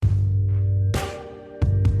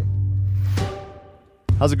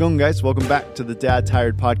How's it going, guys? Welcome back to the Dad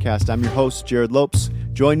Tired Podcast. I'm your host, Jared Lopes.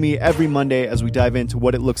 Join me every Monday as we dive into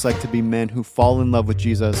what it looks like to be men who fall in love with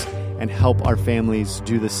Jesus and help our families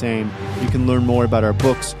do the same. You can learn more about our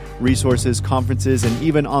books, resources, conferences, and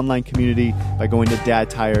even online community by going to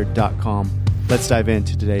dadtired.com. Let's dive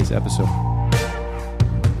into today's episode.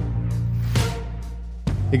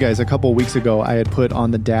 Hey guys, a couple of weeks ago, I had put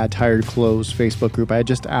on the Dad Tired Clothes Facebook group. I had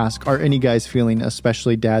just asked, are any guys feeling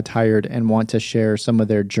especially dad tired and want to share some of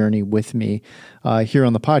their journey with me here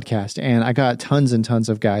on the podcast? And I got tons and tons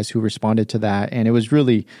of guys who responded to that. And it was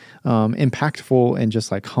really impactful and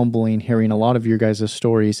just like humbling hearing a lot of your guys'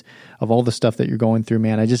 stories of all the stuff that you're going through,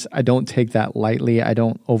 man. I don't take that lightly. I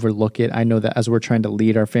don't overlook it. I know that as we're trying to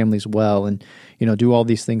lead our families well and, you know, do all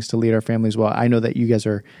these things to lead our families well, I know that you guys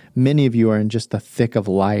many of you are in just the thick of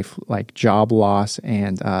life, like job loss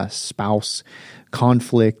and spouse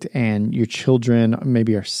conflict, and your children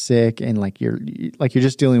maybe are sick, and like you're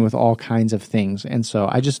just dealing with all kinds of things. And so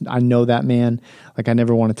I know that, man. Like, I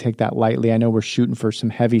never want to take that lightly. I know we're shooting for some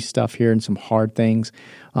heavy stuff here and some hard things,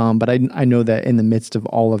 but I know that in the midst of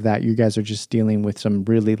all of that, you guys are just dealing with some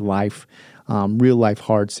really real life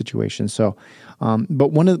hard situations. So,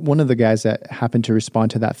 but one of the guys that happened to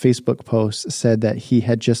respond to that Facebook post said that he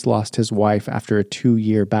had just lost his wife after a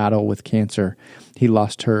 2-year battle with cancer. He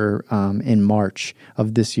lost her in March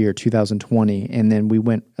of this year, 2020, and then we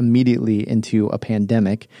went immediately into a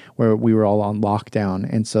pandemic where we were all on lockdown,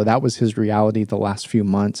 and so that was his reality the last few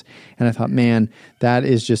months. And I thought, man, that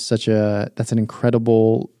is just it's an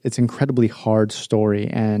incredibly hard story.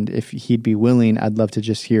 And if he'd be willing, I'd love to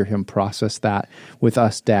just hear him process that with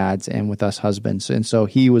us dads and with us husbands. And so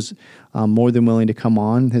he was more than willing to come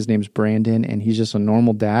on. His name's Brandon, and he's just a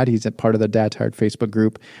normal dad. He's a part of the Dad Tired Facebook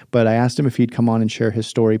group. But I asked him if he'd come on and share his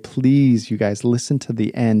story. Please, you guys, listen to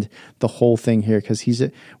the end, the whole thing here, because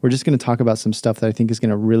we're just going to talk about some stuff that I think is going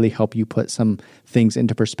to really help you put some things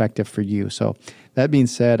into perspective for you. So that being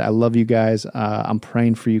said, I love you guys. I'm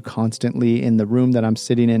praying for you constantly. In the room that I'm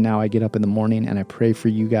sitting in now, I get up in the morning and I pray for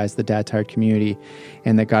you guys, the Dad Tired community,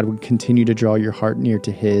 and that God would continue to draw your heart near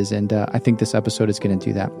to His. And I think this episode is going to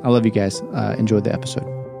do that. I love you guys. Enjoy the episode.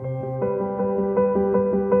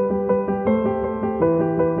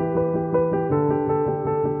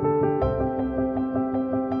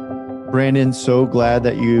 Brandon, so glad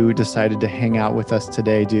that you decided to hang out with us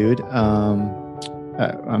today, dude. I'm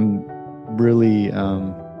really,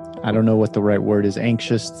 I don't know what the right word is.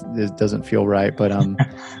 Anxious. It doesn't feel right, but I'm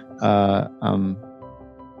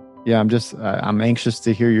anxious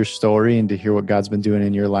to hear your story and to hear what God's been doing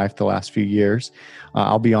in your life the last few years.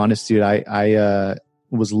 I'll be honest, dude. I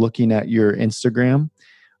was looking at your Instagram,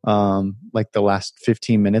 like the last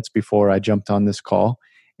 15 minutes before I jumped on this call.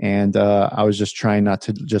 And I was just trying not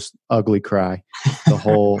to just ugly cry the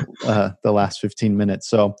whole the last 15 minutes.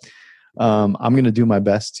 So I'm going to do my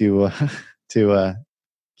best to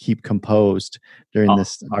keep composed during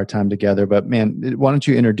our time together. But man, why don't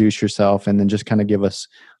you introduce yourself and then just kind of give us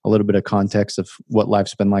a little bit of context of what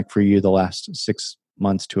life's been like for you the last 6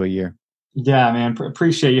 months to a year. Yeah, man,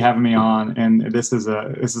 appreciate you having me on. And this is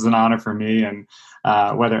an honor for me. And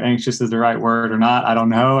whether anxious is the right word or not, I don't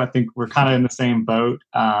know. I think we're kind of in the same boat.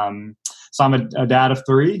 So I'm a dad of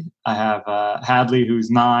 3. I have Hadley, who's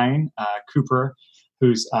 9, Cooper,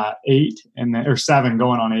 who's 8, or 7,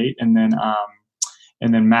 going on 8,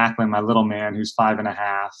 and then Macklin, my little man, who's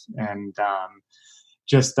 5.5. And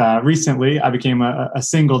just recently, I became a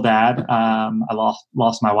single dad. I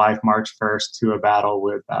lost my wife March 1st to a battle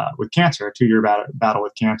with cancer, a 2-year battle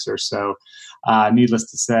with cancer. So,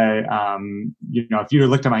 needless to say, if you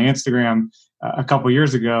looked at my Instagram a couple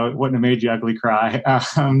years ago, it wouldn't have made you ugly cry.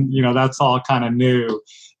 That's all kind of new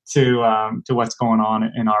to what's going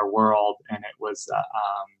on in our world, and it was.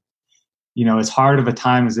 As hard of a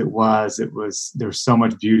time as it was, there was so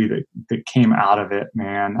much beauty that came out of it,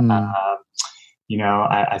 man.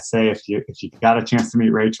 I say if you got a chance to meet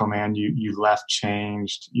Rachel, man, you left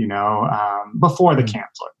changed, before the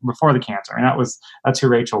cancer. And that's who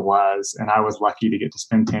Rachel was. And I was lucky to get to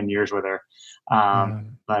spend 10 years with her.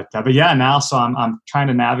 But yeah, now, so I'm trying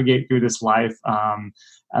to navigate through this life,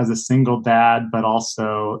 as a single dad, but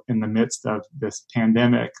also in the midst of this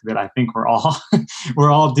pandemic that I think we're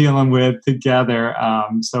all dealing with together.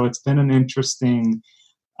 So it's been an interesting,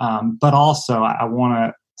 but also I want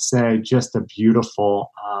to say just a beautiful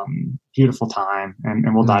time.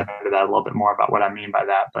 And we'll dive into that a little bit more about what I mean by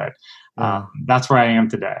that. But that's where I am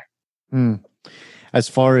today. As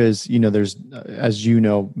far as, there's, as you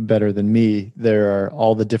know better than me, there are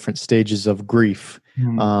all the different stages of grief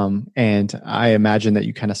And I imagine that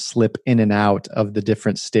you kind of slip in and out of the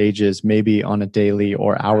different stages, maybe on a daily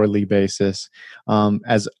or hourly basis.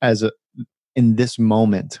 In this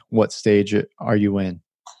moment, what stage are you in?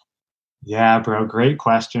 Yeah, bro. Great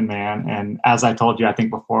question, man. And as I told you, I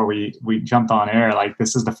think before we jumped on air, like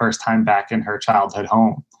this is the first time back in her childhood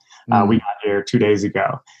home. We got here 2 days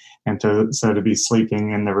ago, and to be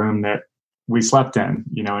sleeping in the room that we slept in,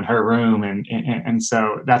 in her room, and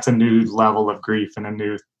so that's a new level of grief and a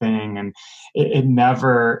new thing, and it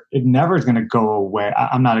never is going to go away.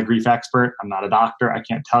 I'm not a grief expert. I'm not a doctor. I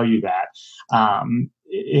can't tell you that.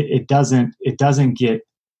 It doesn't get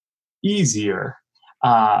easier.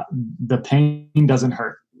 The pain doesn't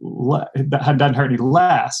hurt any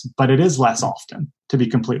less, but it is less often, to be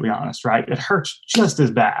completely honest, right? It hurts just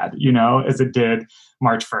as bad, as it did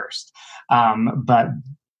March 1st. But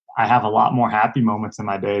I have a lot more happy moments in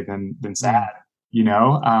my day than sad,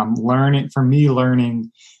 learning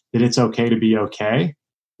that it's okay to be okay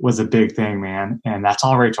was a big thing, man. And that's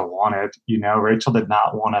all Rachel wanted. Rachel did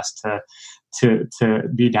not want us to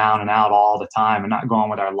be down and out all the time and not go on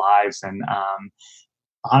with our lives. And,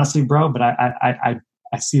 honestly, bro, but I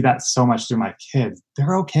see that so much through my kids.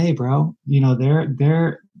 They're okay, bro.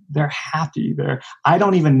 They're happy. I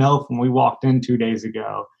don't even know if when we walked in 2 days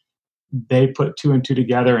ago, they put 2 and 2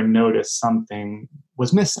 together and noticed something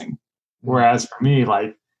was missing. Whereas for me,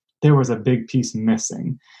 like there was a big piece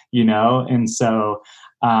missing, And so,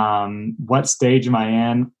 what stage am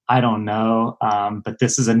I in? I don't know. But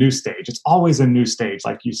this is a new stage. It's always a new stage.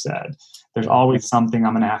 Like you said, there's always something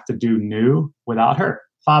I'm going to have to do new without her.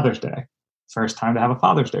 Father's Day, first time to have a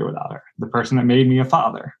Father's Day without her, the person that made me a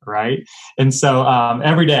father. Right. And so,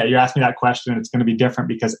 every day you ask me that question, it's going to be different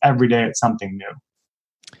because every day it's something new.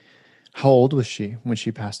 How old was she when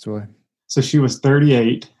she passed away? So she was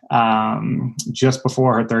 38, just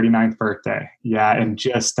before her 39th birthday. Yeah. And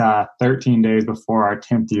just 13 days before our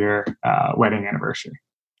 10th year wedding anniversary.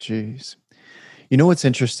 Jeez. What's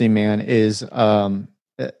interesting, man, is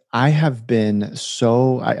I have been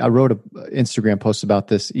I wrote an Instagram post about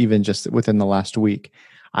this even just within the last week.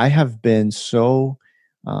 I have been so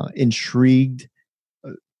intrigued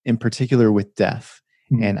in particular with death.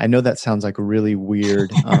 And I know that sounds like really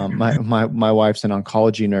weird. My wife's an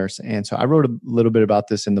oncology nurse. And so I wrote a little bit about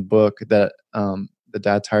this in the book, that the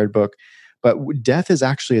Dad Tired book. But death is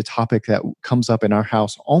actually a topic that comes up in our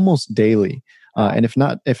house almost daily. And if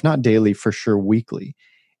not daily, for sure weekly.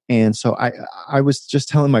 And so I was just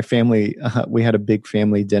telling my family, we had a big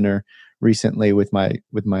family dinner recently with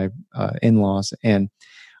my in-laws. And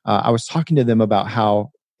I was talking to them about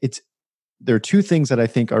how there are two things that I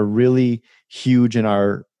think are really huge in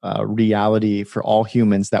our reality for all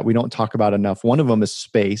humans that we don't talk about enough. One of them is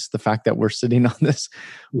space. The fact that we're sitting on this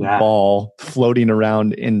ball floating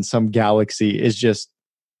around in some galaxy is just,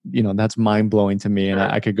 that's mind blowing to me. And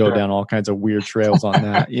I could go down all kinds of weird trails on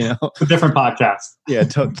that, It's a different podcast. Yeah,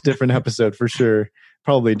 different episode for sure.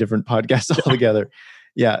 Probably a different podcast altogether.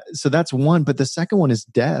 Yeah. So that's one. But the second one is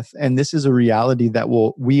death. And this is a reality that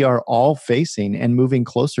we are all facing and moving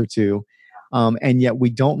closer to. And yet we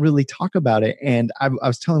don't really talk about it. And I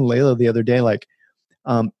was telling Layla the other day, like,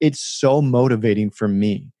 it's so motivating for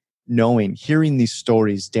me hearing these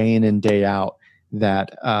stories day in and day out that,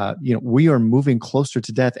 we are moving closer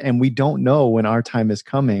to death and we don't know when our time is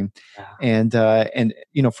coming. And for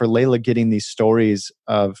Layla, getting these stories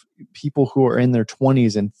of people who are in their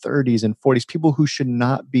 20s and 30s and 40s, people who should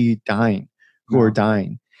not be dying, who are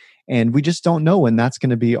dying. And we just don't know when that's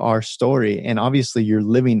going to be our story. And obviously you're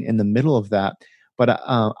living in the middle of that. But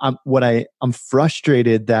I'm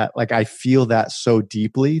frustrated that like I feel that so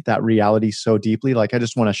deeply, that reality so deeply. Like I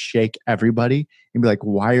just want to shake everybody and be like,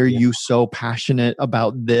 why are you so passionate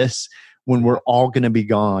about this when we're all going to be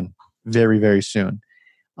gone very, very soon?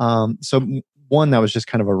 So one, that was just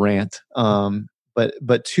kind of a rant.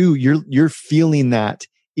 But two, you're feeling that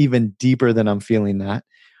even deeper than I'm feeling that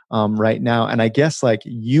right now. And I guess like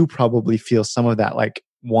you probably feel some of that, like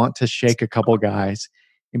want to shake a couple guys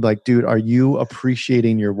and be like, dude, are you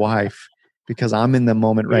appreciating your wife? Because I'm in the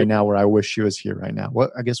moment right now where I wish she was here right now.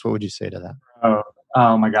 What would you say to that?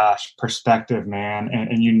 Oh my gosh, perspective, man.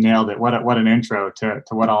 And you nailed it. What an intro to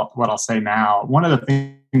what I'll say now. One of the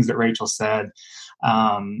things that Rachel said,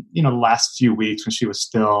 the last few weeks when she was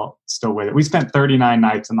still with it, we spent 39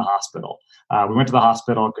 nights in the hospital. We went to the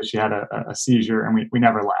hospital because she had a seizure, and we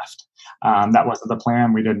never left. That wasn't the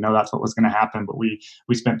plan. We didn't know that's what was going to happen, but we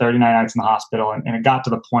spent 39 nights in the hospital, and it got to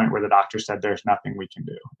the point where the doctor said there's nothing we can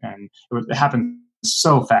do, and it happened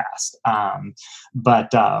so fast.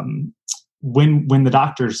 But when the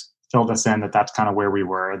doctors filled us in that that's kind of where we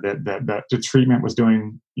were, that the treatment was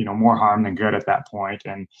doing, more harm than good at that point,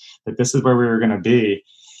 and that this is where we were going to be.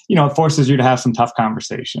 It forces you to have some tough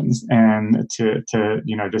conversations and to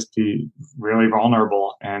just be really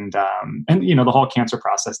vulnerable. And the whole cancer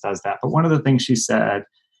process does that. But one of the things she said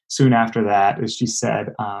soon after that is she said,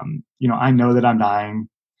 I know that I'm dying.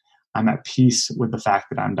 I'm at peace with the fact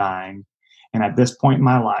that I'm dying. And at this point in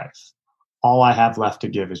my life, all I have left to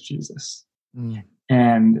give is Jesus. Mm.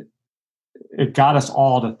 And it got us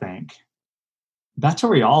all to think, that's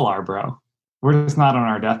where we all are, bro. We're just not on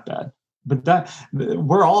our deathbed. But that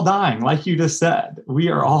we're all dying, like you just said. We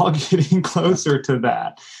are all getting closer to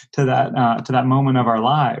that moment of our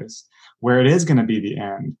lives where it is going to be the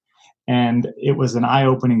end. And it was an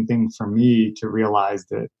eye-opening thing for me to realize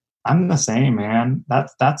that I'm the same, man.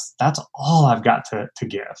 That's all I've got to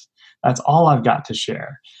give. That's all I've got to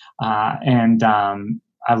share. And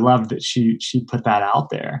I love that she put that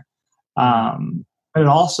out there. But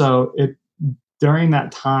also during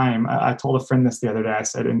that time, I told a friend this the other day. I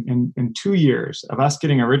said, in 2 years of us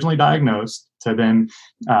getting originally diagnosed to then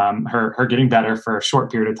her getting better for a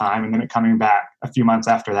short period of time, and then it coming back a few months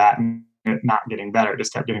after that and it not getting better, it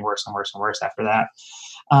just kept getting worse and worse and worse after that.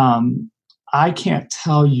 I can't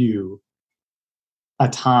tell you a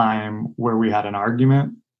time where we had an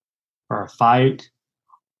argument or a fight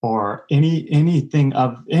or anything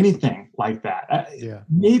like that.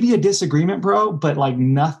 Maybe a disagreement, bro, but like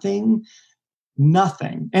nothing.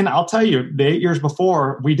 And I'll tell you, the 8 years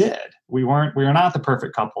before we were not the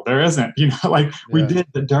perfect couple. There isn't, we did,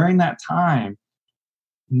 but during that time,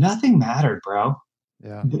 nothing mattered, bro.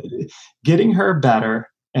 Yeah. Getting her better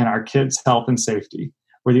and our kids' health and safety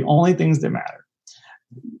were the only things that mattered.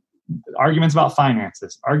 Arguments about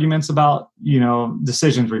finances, arguments about,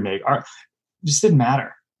 decisions we make just didn't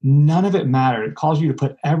matter. None of it mattered. It calls you to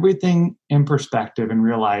put everything in perspective and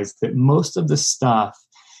realize that most of the stuff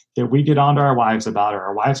that we get onto our wives about, or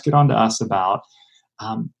our wives get onto us about,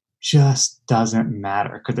 just doesn't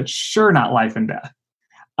matter, because it's sure not life and death.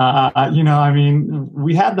 We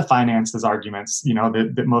had the finances arguments,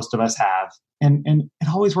 that most of us have, and it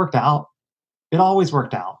always worked out. It always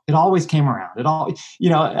worked out. It always came around.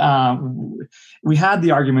 We had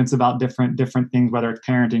the arguments about different things, whether it's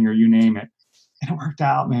parenting or you name it, and it worked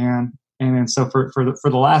out, man. And so for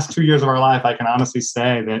the last 2 years of our life, I can honestly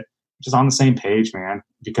say that we're just on the same page, man,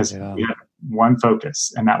 because we had one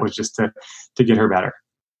focus, and that was just to get her better.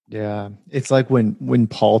 Yeah. It's like when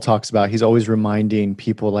Paul talks about, he's always reminding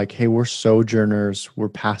people like, hey, we're sojourners, we're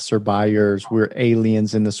passerbyers, we're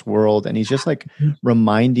aliens in this world. And he's just like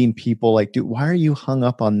reminding people like, dude, why are you hung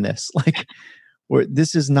up on this? Like,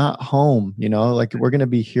 this is not home, like we're going to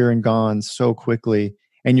be here and gone so quickly.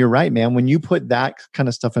 And you're right, man. When you put that kind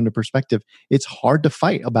of stuff into perspective, it's hard to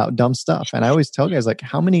fight about dumb stuff. And I always tell guys, like,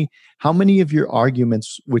 how many of your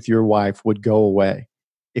arguments with your wife would go away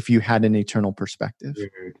if you had an eternal perspective?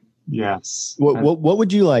 Dude, yes. What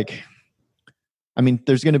would you like? I mean,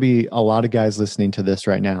 there's going to be a lot of guys listening to this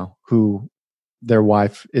right now who their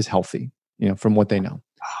wife is healthy, from what they know,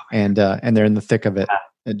 and they're in the thick of it,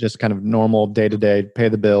 and just kind of normal day to day, pay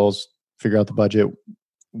the bills, figure out the budget.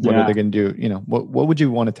 What are they going to do? What would you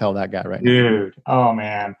want to tell that guy right now? Dude, oh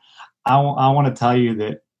man, I want to tell you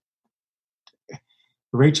that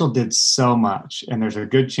Rachel did so much, and there's a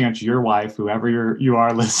good chance your wife, whoever you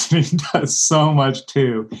are listening, does so much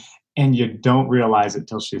too, and you don't realize it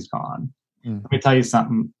till she's gone. Let me tell you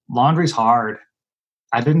something. Laundry's hard.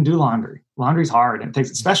 I didn't do laundry. Laundry's hard. It takes,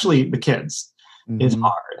 especially the kids, is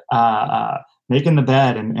hard. Making the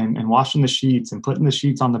bed and washing the sheets and putting the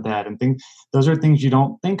sheets on the bed and things. Those are things you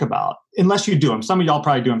don't think about unless you do them. Some of y'all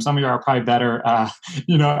probably do them. Some of y'all are probably better,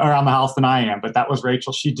 around the house than I am. But that was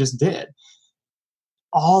Rachel. She just did.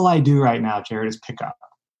 All I do right now, Jared, is pick up.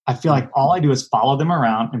 I feel like all I do is follow them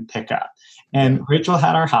around and pick up. And Rachel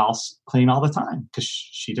had our house clean all the time because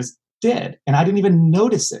she just did. And I didn't even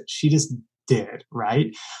notice it. She just did,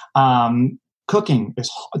 right? Cooking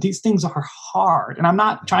these things are hard. And I'm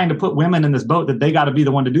not trying to put women in this boat that they got to be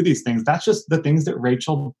the one to do these things. That's just the things that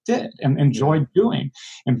Rachel did and enjoyed doing.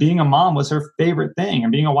 And being a mom was her favorite thing.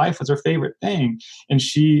 And being a wife was her favorite thing. And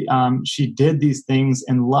she did these things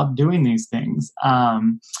and loved doing these things.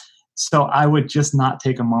 So I would just not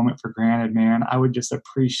take a moment for granted, man. I would just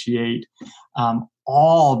appreciate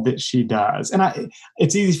all that she does. And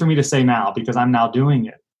it's easy for me to say now because I'm now doing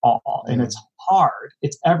it all. And it's hard.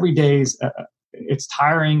 It's every day's it's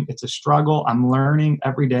tiring. It's a struggle. I'm learning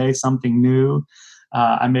every day something new.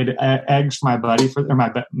 I made eggs for my buddy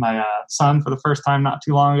my son for the first time not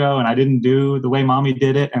too long ago, and I didn't do the way mommy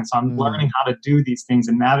did it. And so I'm learning how to do these things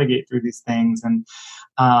and navigate through these things. And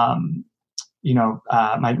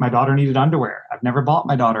my daughter needed underwear. I've never bought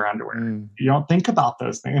my daughter underwear. You don't think about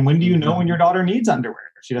those things. And when do you know when your daughter needs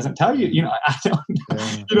underwear? She doesn't tell you. I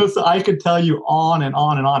don't. So I could tell you on and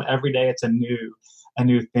on and on. Every day it's a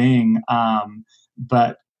new thing.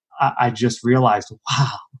 But I just realized,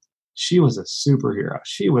 wow, she was a superhero.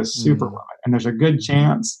 She was Superwoman, and there's a good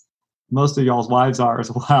chance most of y'all's wives are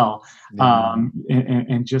as well.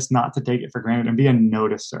 And just not to take it for granted and be a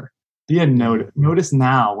noticer. Notice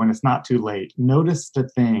now when it's not too late. Notice the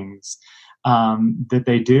things that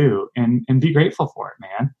they do, and be grateful for it,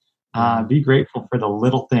 man. Be grateful for the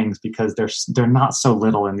little things, because they're not so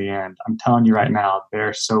little in the end. I'm telling you right now,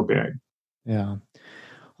 they're so big. Yeah.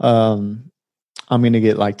 I'm going to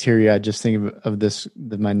get like teary-eyed just thinking of this,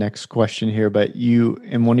 my next question here. But you,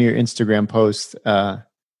 in one of your Instagram posts, darn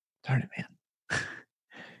it, man,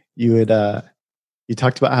 you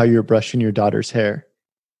talked about how you were brushing your daughter's hair,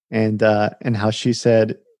 and how she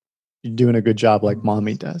said you're doing a good job like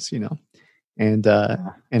mommy does, and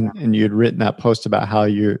you had written that post about how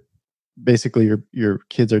you're basically your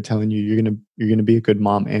kids are telling you you're gonna be a good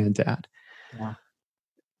mom and dad. Yeah.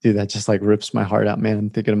 Dude, that just like rips my heart out, man. I'm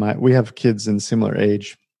thinking we have kids in similar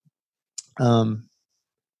age.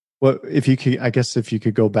 What if you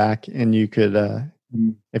could go back and you could,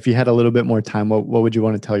 if you had a little bit more time, what would you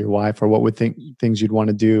want to tell your wife, or what would things you'd want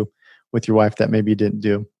to do with your wife that maybe you didn't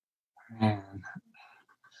do? Man.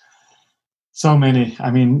 So many. I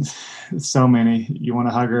mean, so many. You want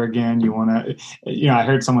to hug her again. You want to, I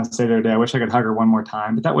heard someone say the other day, I wish I could hug her one more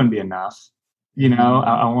time, but that wouldn't be enough.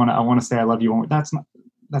 I want to say I love you one more. That's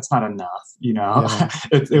not enough. Yeah.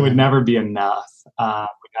 It would never be enough. We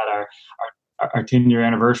had our 10-year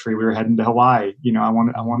anniversary. We were heading to Hawaii. I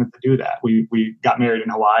wanted to do that. We got married in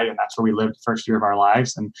Hawaii, and that's where we lived the first year of our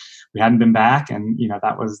lives. And we hadn't been back. And,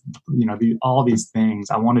 that was, all these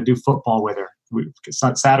things. I want to do football with her.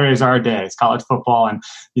 Saturdays are our day. It's college football. And,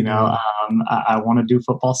 I want to do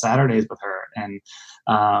football Saturdays with her. And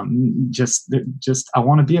just I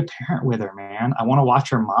want to be a parent with her, man. I want to watch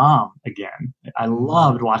her mom again. I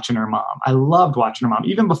loved watching her mom.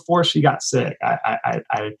 Even before she got sick,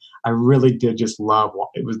 I really did just love.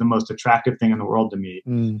 It was the most attractive thing in the world to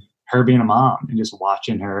me. Her being a mom and just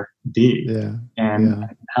watching her be, and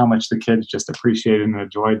how much the kids just appreciated and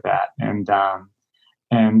enjoyed that. And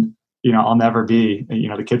I'll never be,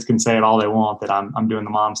 the kids can say it all they want that I'm doing the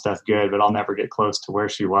mom stuff good, but I'll never get close to where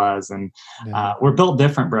she was. And we're built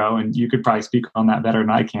different, bro. And you could probably speak on that better than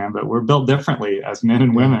I can, but we're built differently as men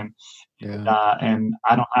and women. And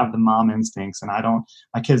I don't have the mom instincts, and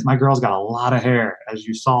my girl's got a lot of hair, as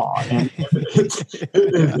you saw. And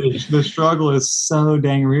the struggle is so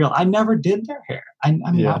dang real. I never did their hair. I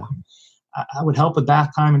I would help with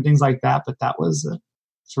bath time and things like that, but that was,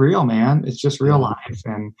 it's real, man. It's just real life.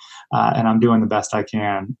 And I'm doing the best I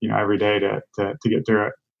can, every day to get through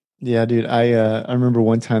it. Yeah, dude. I remember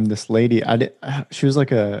one time this lady, she was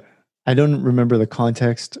like I don't remember the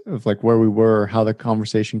context of like where we were or how the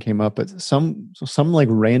conversation came up, but some like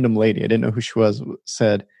random lady, I didn't know who she was,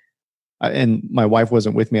 said, and my wife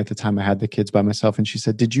wasn't with me at the time. I had the kids by myself, and she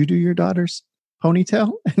said, "Did you do your daughter's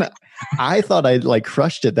ponytail?" And I thought I like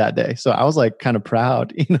crushed it that day. So I was like kind of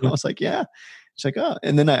proud, I was like, yeah. She's like, oh,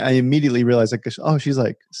 and then I immediately realized like, oh, she's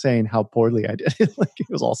like saying how poorly I did it. Like it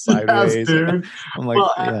was all sideways. Yes, dude. I'm like,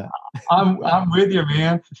 yeah. I'm with you,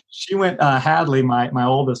 man. She went, Hadley, my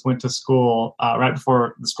oldest, went to school right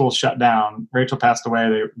before the school shut down. Rachel passed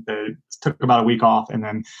away. They took about a week off, and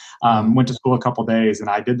then went to school a couple days, and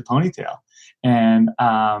I did the ponytail. And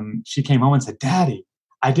she came home and said, "Daddy,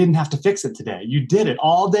 I didn't have to fix it today. You did it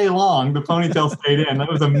all day long. The ponytail stayed in." That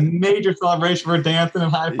was a major celebration. We're dancing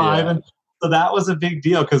and high-fiving. Yeah. So that was a big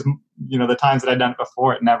deal because, the times that I'd done it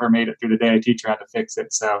before, it never made it through the day. A teacher had to fix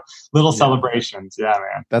it. So little celebrations. Yeah,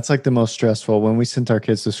 man. That's like the most stressful. When we sent our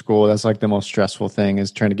kids to school, that's like the most stressful thing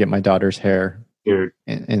is trying to get my daughter's hair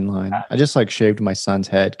in line. I just like shaved my son's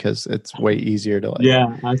head because it's way easier to like.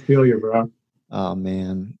 Yeah, I feel you, bro. Oh,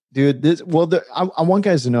 man. Dude, I want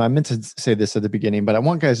guys to know, I meant to say this at the beginning, but I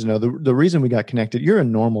want guys to know the reason we got connected, you're a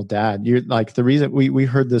normal dad. You're like the reason we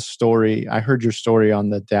heard this story. I heard your story on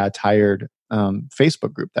the Dad Tired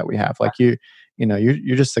Facebook group that we have. Like you're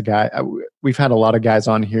just a guy. We've had a lot of guys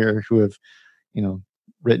on here who have,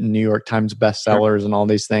 written New York Times bestsellers and all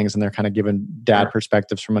these things, and they're kind of giving dad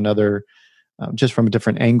perspectives from another, just from a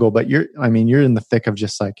different angle. But you're in the thick of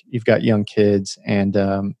just like, you've got young kids and,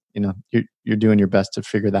 you're doing your best to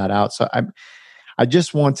figure that out. So I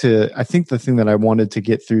just want to, I think the thing that I wanted to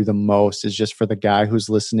get through the most is just for the guy who's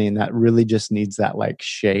listening that really just needs that like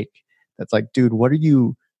shake. That's like, dude, what are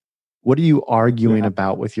you What are you arguing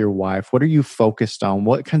about with your wife? What are you focused on?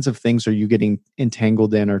 What kinds of things are you getting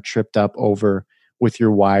entangled in or tripped up over with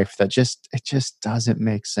your wife that it just doesn't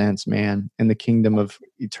make sense, man? In the kingdom of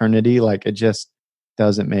eternity, like it just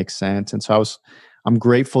doesn't make sense. And so I'm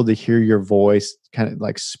grateful to hear your voice kind of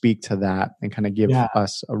like speak to that and kind of give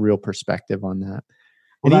us a real perspective on that.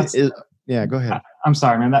 Well, go ahead. I'm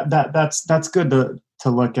sorry, man. That's good to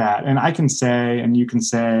look at. And I can say, and you can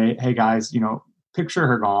say, hey guys, picture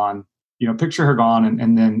her gone,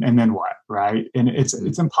 and then what? Right. And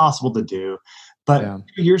it's impossible to do. But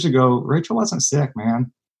 2 years ago, Rachel wasn't sick,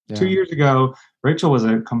 man. Yeah. 2 years ago, Rachel was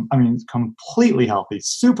completely healthy,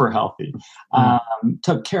 super healthy,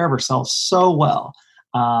 took care of herself so well.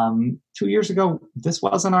 2 years ago, this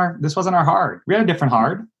wasn't our hard. We had a different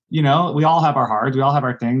hard. We all have our hards, we all have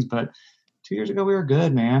our things, but 2 years ago we were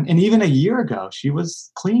good, man. And even a year ago, she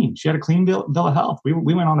was clean. She had a clean bill of health. We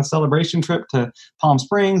went on a celebration trip to Palm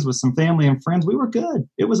Springs with some family and friends. We were good.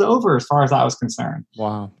 It was over as far as I was concerned.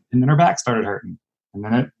 Wow. And then her back started hurting. And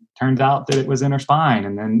then it turned out that it was in her spine.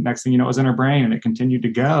 And then next thing you know, it was in her brain, and it continued to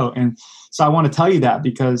go. And so I want to tell you that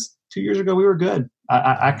because 2 years ago we were good.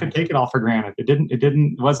 I could take it all for granted.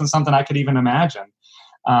 It wasn't something I could even imagine.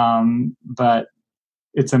 But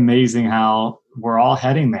it's amazing how we're all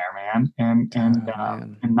heading there, man. And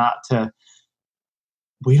not to,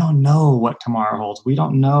 we don't know what tomorrow holds. We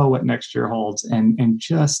don't know what next year holds. And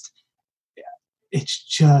it's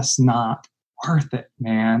just not worth it,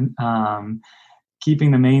 man.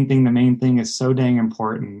 Keeping the main thing is so dang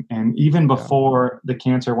important. And even before the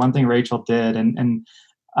cancer, one thing Rachel did, and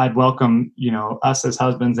I'd welcome, us as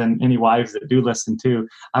husbands and any wives that do listen too.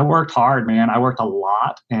 I worked hard, man. I worked a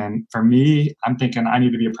lot. And for me, I'm thinking I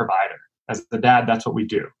need to be a provider. As the dad, that's what we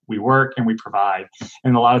do. We work and we provide.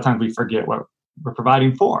 And a lot of times we forget what we're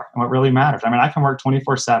providing for and what really matters. I can work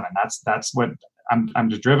 24/7. That's what I'm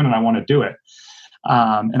just driven, and I want to do it.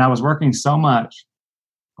 And I was working so much.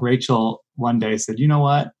 Rachel one day said, you know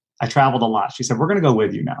what? I traveled a lot. She said, we're going to go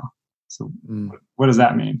with you now. So what does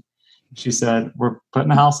that mean? She said, we're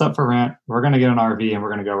putting a house up for rent. We're going to get an RV and we're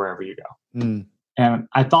going to go wherever you go. And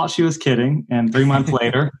I thought she was kidding. And 3 months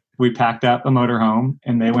later, we packed up a motorhome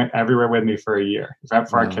and they went everywhere with me for a year. Right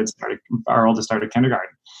before our oldest started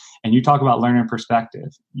kindergarten. And you talk about learning perspective.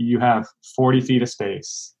 You have 40 feet of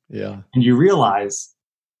space. Yeah. And you realize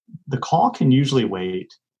the call can usually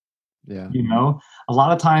wait. Yeah. A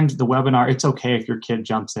lot of times the webinar, it's okay if your kid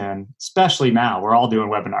jumps in, especially now. We're all doing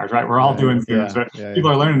webinars, right? We're all doing Zooms, but people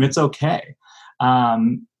are learning. It's okay.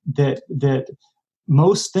 That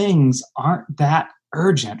most things aren't that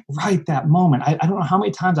urgent right that moment. I don't know how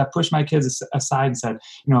many times I pushed my kids aside and said,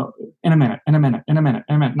 in a minute,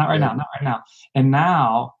 not right now. And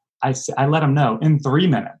now I let them know in 3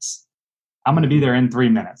 minutes. I'm going to be there in 3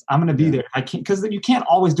 minutes. I'm going to be there. I can't, because you can't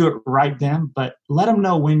always do it right then, but let them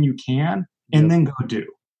know when you can and then go do.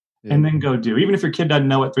 And then go do. Even if your kid doesn't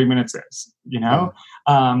know what 3 minutes is,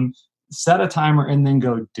 set a timer and then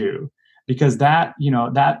go do. Because that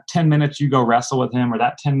 10 minutes you go wrestle with him or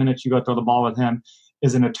that 10 minutes you go throw the ball with him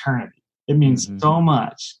is an eternity. It means so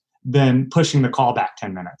much than pushing the call back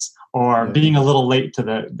 10 minutes or being a little late to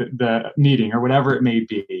the meeting or whatever it may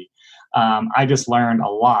be. I just learned a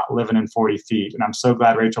lot living in 40 feet. And I'm so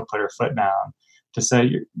glad Rachel put her foot down to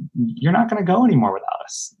say, you're not going to go anymore without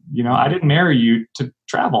us. I didn't marry you to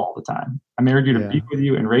travel all the time. I married you to be with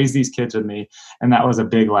you and raise these kids with me. And that was a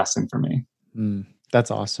big lesson for me.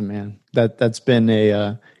 That's awesome, man. That's been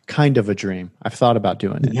a kind of a dream. I've thought about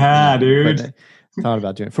doing it. Yeah, dude. Thought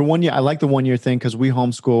about doing it for 1 year. I like the 1 year thing because we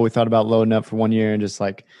homeschool. We thought about loading up for 1 year and just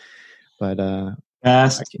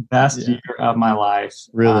best year of my life.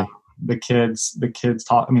 Really. The kids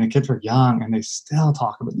talk. The kids were young and they still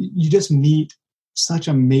talk about it. You just meet such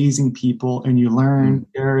amazing people and you learn,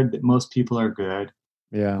 Jared, that most people are good.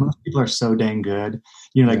 Yeah. Most people are so dang good.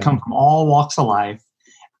 They come from all walks of life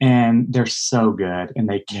and they're so good and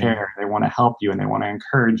they care. They want to help you and they want to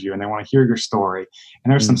encourage you and they want to hear your story.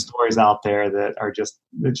 And there's some stories out there that are just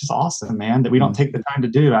awesome, man, that we don't take the time to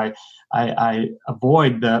do. I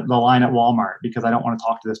avoid the line at Walmart because I don't want to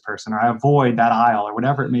talk to this person, or I avoid that aisle or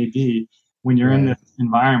whatever it may be. When you're in this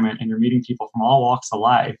environment and you're meeting people from all walks of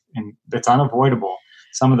life, and it's unavoidable.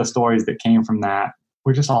 Some of the stories that came from that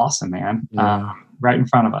were just awesome, man. Right in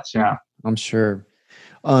front of us. Yeah, I'm sure.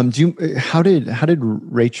 How did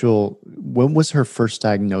Rachel? When was her first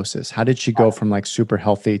diagnosis? How did she go from super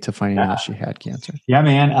healthy to finding out she had cancer? Yeah,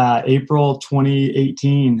 man. April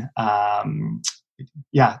 2018.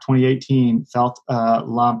 2018, felt a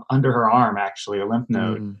lump under her arm, actually, a lymph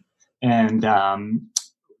node. And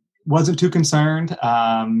wasn't too concerned.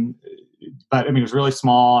 but I mean, it was really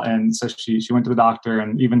small. And so she went to the doctor,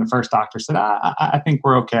 and even the first doctor said, I think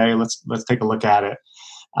we're okay. Let's take a look at it.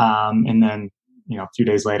 And then, a few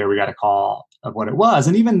days later, we got a call of what it was.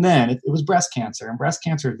 And even then it was breast cancer, and breast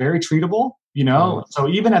cancer is very treatable, So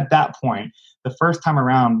even at that point, the first time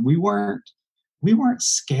around, we weren't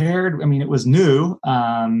scared. I mean, it was new.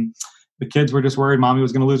 The kids were just worried mommy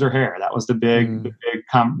was going to lose her hair. That was the big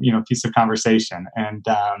piece of conversation.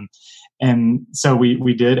 And so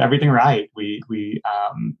we did everything right. We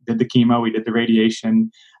did the chemo, we did the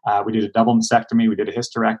radiation, we did a double mastectomy, we did a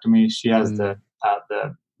hysterectomy. She has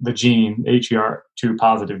the gene, HER2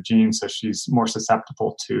 positive gene, so she's more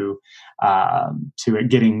susceptible to it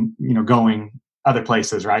getting going other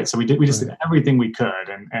places, right? So we just did everything we could,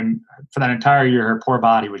 and for that entire year, her poor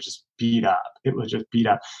body was just beat up. It was just beat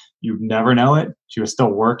up. You'd never know it. She was still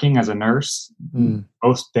working as a nurse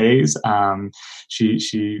most days. She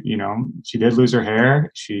did lose her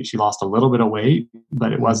hair. She lost a little bit of weight,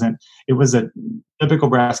 but it was a typical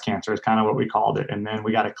breast cancer is kind of what we called it. And then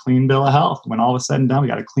we got a clean bill of health. When all was said and done, we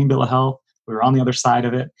got a clean bill of health. We were on the other side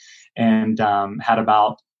of it, and had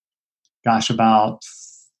about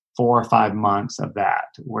 4 or 5 months of that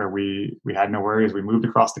where we had no worries. We moved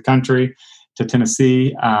across the country to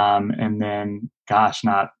Tennessee. And then,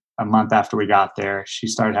 not a month after we got there, she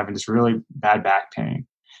started having this really bad back pain.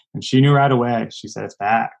 And she knew right away. She said, it's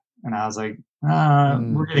back. And I was like,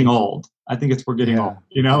 we're getting old. I think we're getting old.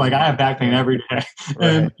 Like I have back pain every day.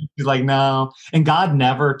 And she's like, no. And God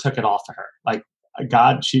never took it off of her. Like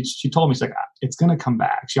God, she told me, she's like, it's going to come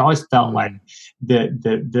back. She always felt like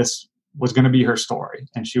that this was going to be her story,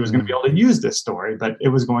 and she was going to be able to use this story, but it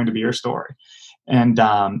was going to be her story. And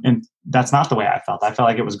that's not the way I felt. I felt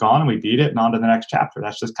like it was gone and we beat it and on to the next chapter.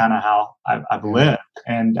 That's just kind of how I've lived.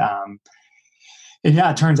 And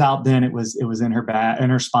it turns out then it was in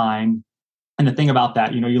her spine. And the thing about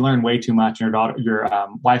that, you learn way too much. And your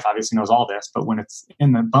wife obviously knows all this, but when it's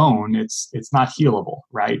in the bone, it's not healable,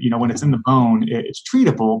 right? When it's in the bone, it's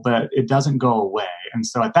treatable, but it doesn't go away. And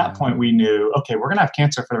so at that point we knew, okay, we're going to have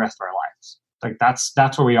cancer for the rest of our lives. Like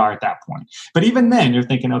that's where we are at that point. But even then you're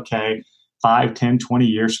thinking, okay, 5, 10, 20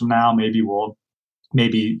 years from now, maybe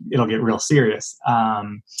it'll get real serious.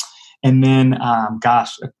 And then, a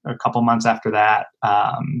couple months after that,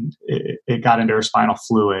 it got into her spinal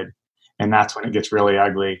fluid. And that's when it gets really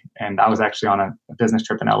ugly. And I was actually on a business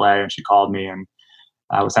trip in LA, and she called me, and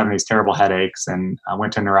I was having these terrible headaches, and I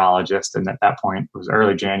went to a neurologist. And at that point, it was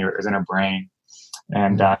early January, it was in her brain.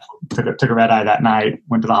 And took a red eye that night,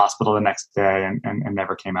 went to the hospital the next day, and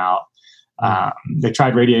never came out. They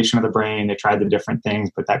tried radiation of the brain, they tried the different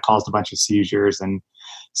things, but that caused a bunch of seizures. And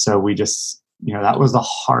so we just, that was the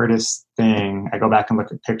hardest thing. I go back and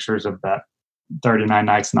look at pictures of that 39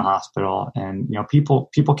 nights in the hospital, and people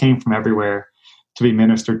came from everywhere to be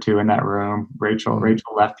ministered to in that room. Rachel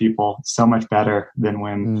left people so much better than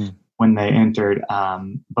when they entered.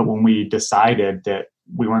 But when we decided that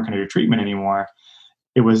we weren't going to do treatment anymore,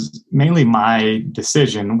 it was mainly my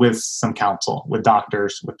decision, with some counsel, with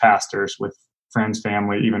doctors, with pastors, with friends,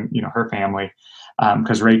 family, even her family,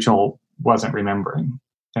 because Rachel wasn't remembering.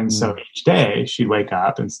 And so each day she'd wake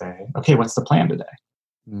up and say, okay, what's the plan today?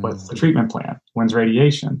 What's the treatment plan? When's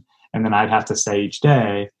radiation? And then I'd have to say each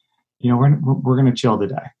day, we're going to chill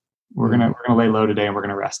today. We're going to lay low today, and we're going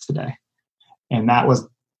to rest today. And that was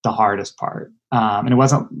the hardest part. And it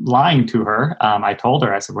wasn't lying to her. I told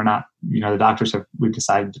her, I said, we're not, the doctors we've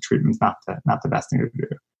decided the treatment's not the best thing to do.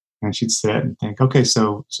 And she'd sit and think, okay,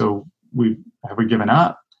 so have we given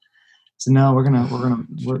up? So no,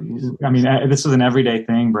 this was an everyday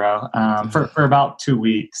thing, bro, for about 2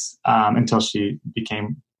 weeks, until she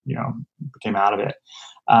became out of it.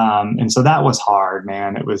 And so that was hard,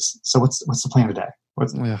 man. It was, so what's the plan today?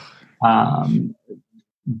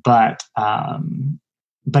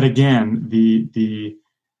 But again, the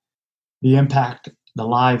impact, the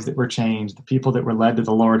lives that were changed, the people that were led to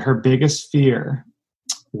the Lord, her biggest fear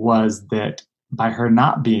was that by her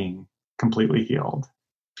not being completely healed,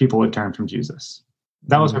 people would turn from Jesus.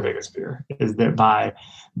 That was her biggest fear, is that by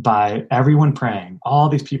everyone praying, all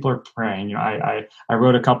these people are praying. I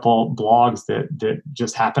wrote a couple blogs that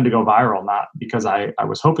just happened to go viral, not because I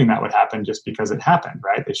was hoping that would happen, just because it happened,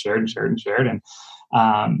 right? They shared and shared and shared, and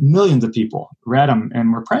millions of people read them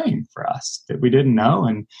and were praying for us that we didn't know.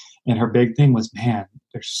 And her big thing was, man,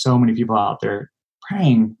 there's so many people out there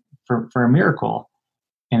praying for a miracle,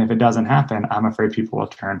 and if it doesn't happen, I'm afraid people will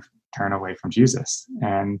turn away from Jesus.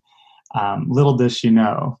 And little does she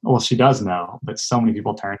know, well, she does know, but so many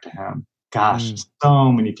people turn to him. So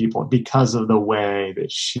many people, because of the way that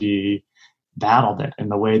she battled it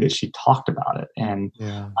and the way that she talked about it. And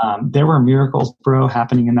Yeah. there were miracles, bro,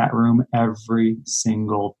 happening in that room every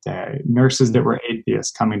single day. Nurses that were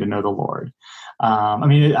atheists coming to know the Lord. I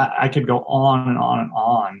mean, I could go on and on and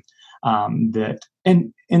on. That,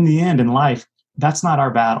 and in the end, in life, that's not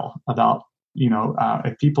our battle about,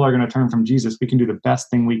 if people are going to turn from Jesus, we can do the best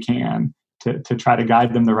thing we can to try to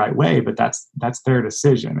guide them the right way, but that's their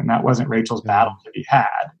decision. And that wasn't Rachel's battle to be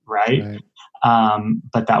had. Right.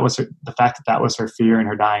 But that was the fact that was her fear in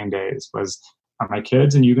her dying days was, are my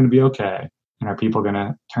kids and you going to be okay? And are people going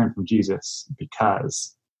to turn from Jesus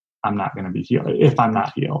because I'm not going to be healed if I'm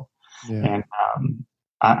not healed? Yeah. And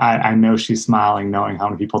I know she's smiling knowing how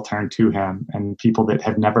many people turn to him, and people that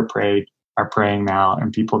have never prayed are praying now,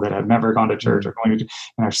 and people that have never gone to church are going to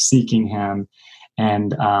and are seeking him.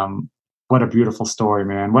 And what a beautiful story,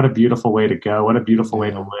 man. What a beautiful way to go. What a beautiful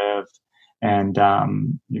way to live. And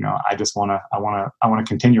I just want to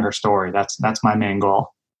continue her story. That's my main goal.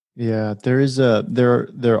 Yeah,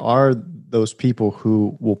 there are those people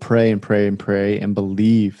who will pray and pray and pray and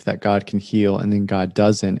believe that God can heal, and then God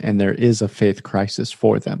doesn't, and there is a faith crisis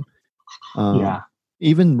for them.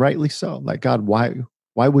 Even rightly so. Like, God, why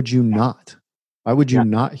would you not? Why would you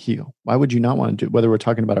not heal? Why would you not want to do? Whether we're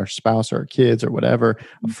talking about our spouse or our kids or whatever,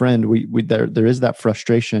 a friend, there is that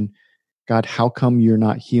frustration. God, how come you're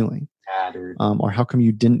not healing? Or how come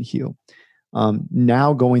you didn't heal?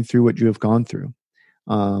 Now going through what you have gone through,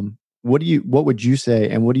 what would you say,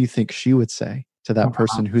 and what do you think she would say to that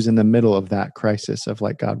person who's in the middle of that crisis of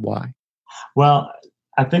like, God, why? Well,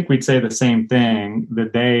 I think we'd say the same thing. The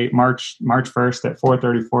day March 1st at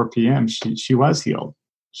 4:34 p.m. she was healed.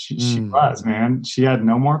 She was, man. She had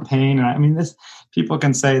no more pain. And I mean, this, people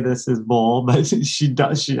can say this is bull, but she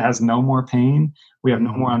has no more pain. We have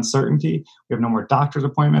no more uncertainty. We have no more doctor's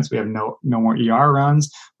appointments. We have no more ER runs.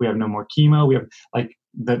 We have no more chemo. We have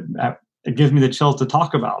it gives me the chills to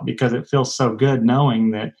talk about, because it feels so good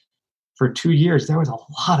knowing that for 2 years, there was a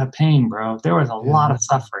lot of pain, bro. There was a lot of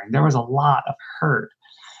suffering. There was a lot of hurt.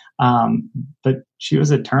 But she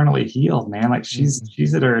was eternally healed, man. Like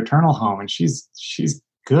she's at her eternal home, and she's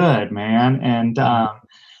good, man. And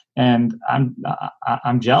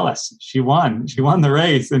I'm jealous. She won the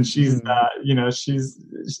race, and she's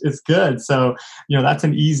it's good. So, that's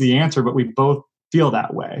an easy answer, but we both feel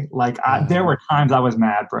that way. Like there were times I was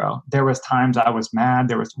mad, bro. There was times I was mad.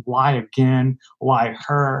 There was, why again? Why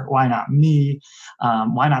her? Why not me?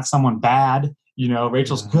 Why not someone bad?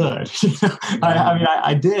 Rachel's good.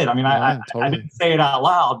 I did. I mean, I didn't say it out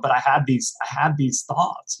loud, but I had these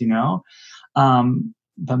thoughts,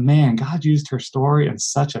 but man, God used her story in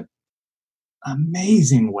such an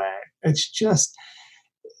amazing way. It's just,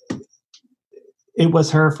 it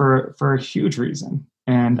was her for a huge reason.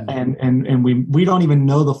 And we don't even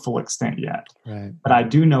know the full extent yet. Right. But I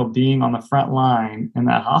do know, being on the front line in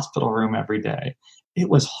that hospital room every day, it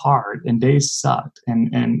was hard, and days sucked.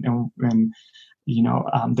 And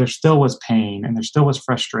there still was pain, and there still was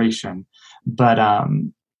frustration, but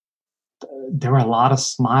there were a lot of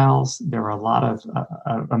smiles. There were a lot of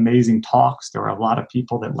amazing talks. There were a lot of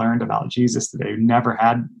people that learned about Jesus that they never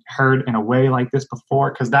had heard in a way like this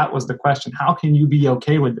before, because that was the question. How can you be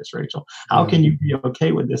okay with this, Rachel? How can you be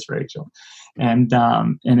okay with this, Rachel? And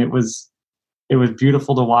it was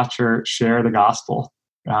beautiful to watch her share the gospel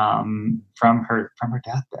from her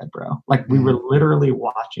deathbed, bro. Like, we were literally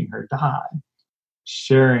watching her die,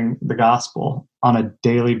 sharing the gospel on a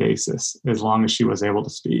daily basis as long as she was able to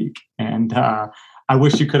speak. And I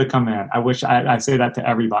wish you could have come in. I wish I say that to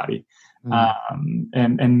everybody.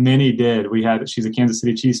 And many did. She's a Kansas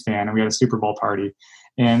City Chiefs fan, and we had a Super Bowl party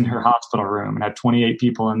in her hospital room, and had 28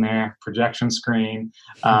 people in there, projection screen.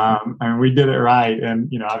 And we did it right.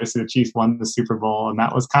 And, obviously the Chiefs won the Super Bowl, and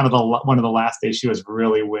that was kind of one of the last days she was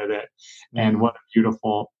really with it. And what a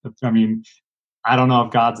beautiful, I don't know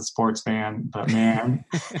if God's a sports fan, but man,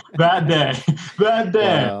 that day.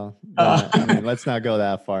 Well, let's not go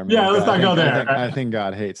that far, man. Yeah, let's not go there. I think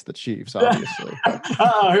God hates the Chiefs, obviously.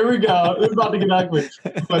 Here we go. It's about to get ugly.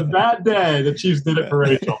 But that day, the Chiefs did it for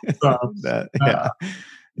Rachel. So,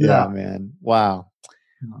 yeah, man. Wow.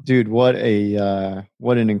 Dude, what an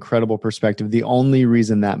incredible perspective. The only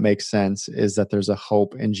reason that makes sense is that there's a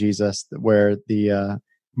hope in Jesus where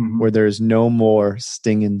where there is no more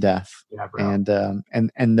sting in death. Yeah, bro.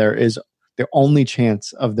 And there is the only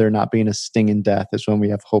chance of there not being a sting in death is when we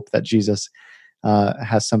have hope that Jesus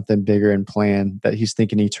has something bigger in plan, that he's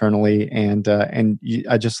thinking eternally.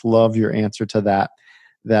 I just love your answer to that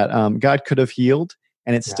God could have healed,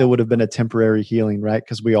 and it still would have been a temporary healing, right?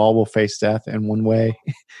 Because we all will face death in one way,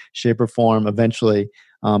 shape, or form eventually.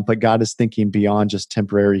 But God is thinking beyond just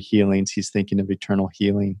temporary healings. He's thinking of eternal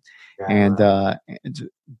healing, and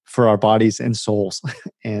for our bodies and souls.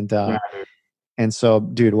 And so,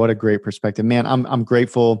 dude, what a great perspective, man. I'm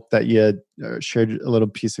grateful that you shared a little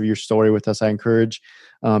piece of your story with us. I encourage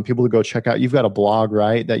people to go check out. You've got a blog,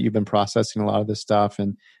 right? That you've been processing a lot of this stuff,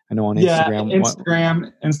 and I know on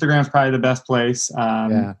Instagram. Instagram's probably the best place.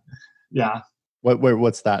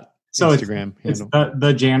 What's that? So Instagram it's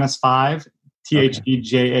the Janus 5.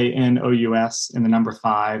 TheJanous in the number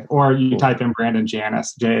 5, or you type in Brandon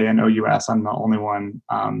Janus, Janous. I'm the only one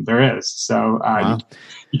there is. So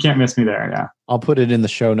you can't miss me there. Yeah. I'll put it in the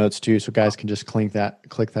show notes too, so guys can just click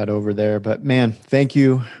that over there. But man, thank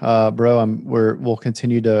you, bro. We'll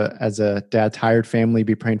continue to, as a Dad Tired family,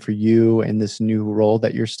 be praying for you and this new role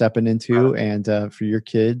that you're stepping into, and for your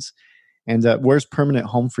kids. And where's permanent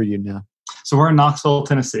home for you now? So we're in Knoxville,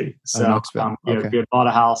 Tennessee. So we had bought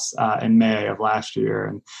a house in May of last year.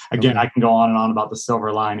 And again, I can go on and on about the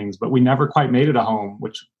silver linings, but we never quite made it a home,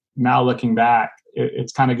 which now looking back,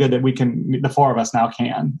 it's kind of good that the four of us now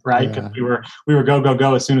can, right? Because we were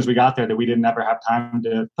go as soon as we got there, that we didn't ever have time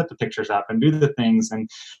to put the pictures up and do the things. And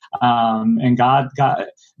God,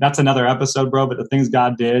 that's another episode, bro. But the things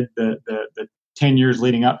God did, the 10 years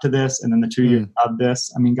leading up to this, and then the 2 years of this.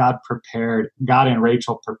 I mean, God and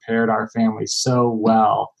Rachel prepared our family so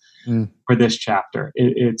well for this chapter.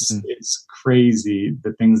 It's crazy,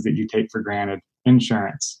 the things that you take for granted.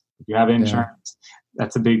 Insurance. If you have insurance,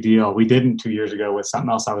 that's a big deal. We didn't 2 years ago with something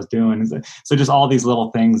else I was doing. So just all these little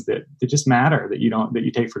things that just matter that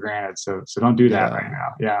you take for granted. So don't do that right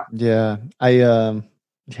now. Yeah.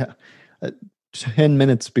 Yeah. 10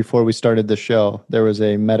 minutes before we started the show, there was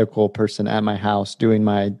a medical person at my house doing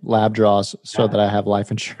my lab draws so that I have life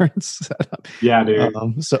insurance set up. Yeah, dude.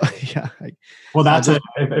 Well, that's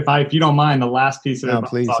if you don't mind, the last piece of it.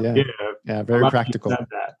 Please, give. Yeah, very practical.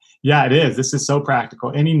 Yeah, it is. This is so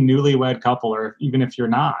practical. Any newlywed couple, or even if you're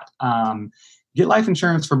not, get life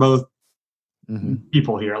insurance for both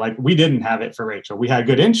people here. Like, we didn't have it for Rachel. We had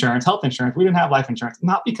good insurance, health insurance. We didn't have life insurance,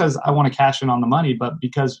 not because I want to cash in on the money, but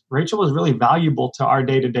because Rachel was really valuable to our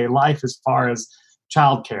day-to-day life as far as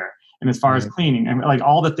childcare and as far as cleaning and like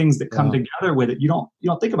all the things that come together with it. You don't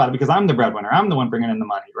think about it because I'm the breadwinner. I'm the one bringing in the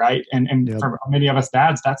money, right? And for many of us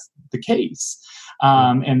dads, that's the case.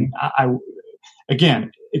 And I again,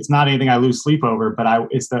 it's not anything I lose sleep over, but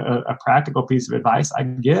it's a practical piece of advice I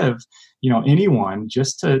give, anyone,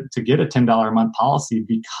 just to get a $10 a month policy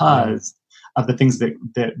because of the things that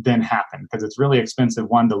then happen. Because it's really expensive,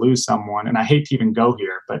 one, to lose someone. And I hate to even go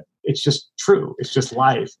here, but it's just true. It's just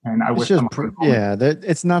life. And I wish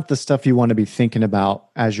it's not the stuff you want to be thinking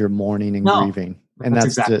about as you're mourning and grieving. And that's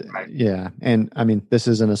exactly right. Yeah. And I mean, this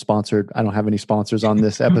isn't a sponsored, I don't have any sponsors on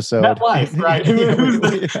this episode. MetLife, right? Who's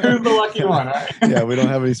the lucky one, right? Yeah, we don't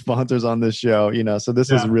have any sponsors on this show, so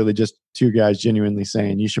this is really just two guys genuinely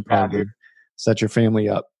saying you should probably set your family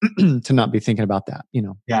up to not be thinking about that,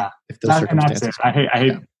 Yeah. If those circumstances. And that's it. I hate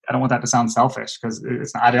I don't want that to sound selfish because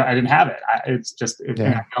I didn't have it.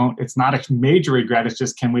 It's not a major regret. It's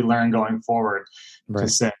just, can we learn going forward to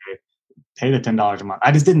say, pay the $10 a month.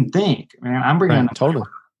 I just didn't think, man, I'm bringing in totally.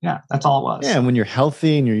 Yeah, that's all it was. Yeah, and when you're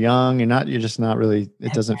healthy and you're young, you're just not really,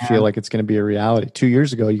 it doesn't feel like it's going to be a reality. 2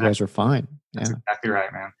 years ago, you guys were fine. That's exactly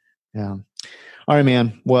right, man. Yeah. All right,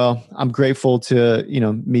 man. Well, I'm grateful to,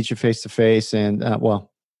 meet you face to face and,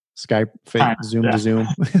 Skype, Zoom to Zoom.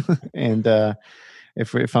 And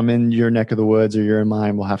if I'm in your neck of the woods or you're in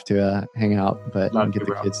mine, we'll have to hang out, but and get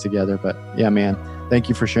the kids together. But yeah, man, thank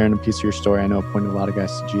you for sharing a piece of your story. I know it pointed a lot of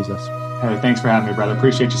guys to Jesus. Hey, thanks for having me, brother.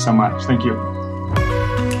 Appreciate you so much. Thank you.